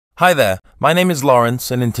Hi there, my name is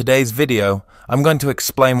Lawrence, and in today's video, I'm going to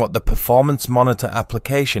explain what the Performance Monitor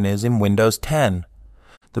application is in Windows 10.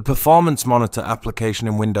 The Performance Monitor application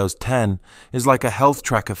in Windows 10 is like a health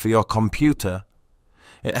tracker for your computer.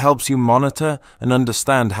 It helps you monitor and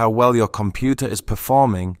understand how well your computer is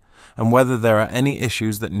performing and whether there are any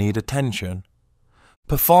issues that need attention.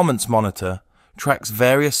 Performance Monitor tracks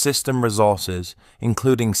various system resources,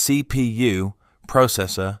 including CPU,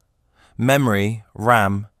 processor, memory,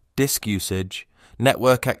 RAM, disk usage,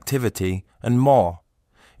 network activity, and more.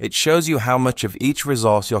 It shows you how much of each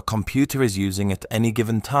resource your computer is using at any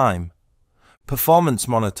given time. Performance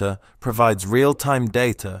Monitor provides real-time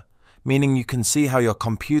data, meaning you can see how your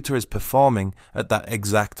computer is performing at that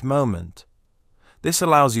exact moment. This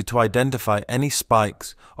allows you to identify any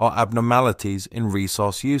spikes or abnormalities in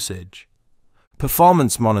resource usage.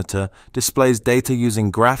 Performance Monitor displays data using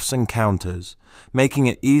graphs and counters, making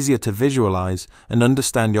it easier to visualize and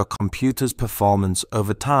understand your computer's performance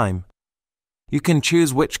over time. You can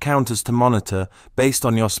choose which counters to monitor based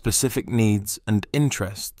on your specific needs and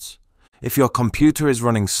interests. If your computer is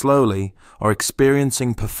running slowly or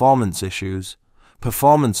experiencing performance issues,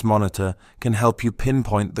 Performance Monitor can help you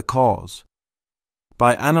pinpoint the cause.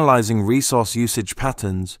 By analyzing resource usage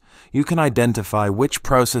patterns, you can identify which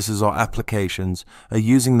processes or applications are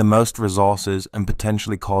using the most resources and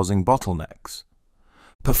potentially causing bottlenecks.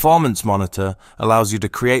 Performance Monitor allows you to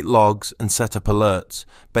create logs and set up alerts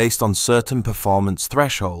based on certain performance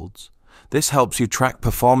thresholds. This helps you track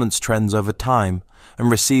performance trends over time and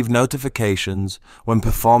receive notifications when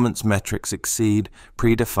performance metrics exceed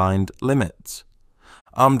predefined limits.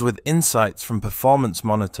 Armed with insights from Performance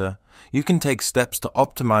Monitor, you can take steps to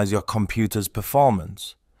optimize your computer's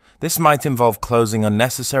performance. This might involve closing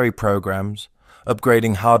unnecessary programs,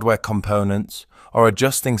 upgrading hardware components, or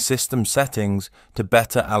adjusting system settings to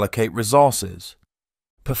better allocate resources.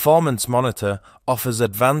 Performance Monitor offers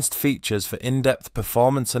advanced features for in-depth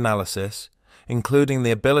performance analysis, including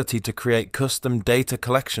the ability to create custom data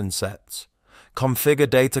collection sets, configure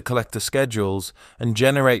data collector schedules, and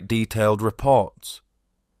generate detailed reports.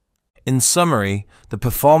 In summary, the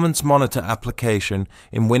Performance Monitor application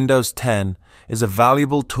in Windows 10 is a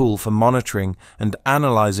valuable tool for monitoring and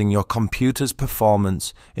analyzing your computer's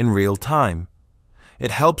performance in real time. It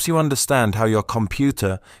helps you understand how your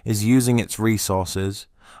computer is using its resources,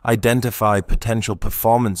 identify potential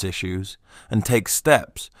performance issues, and take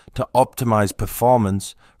steps to optimize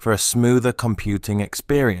performance for a smoother computing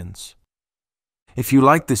experience. If you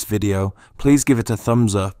like this video, please give it a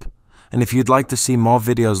thumbs up. And if you'd like to see more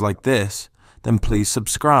videos like this, then please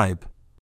subscribe.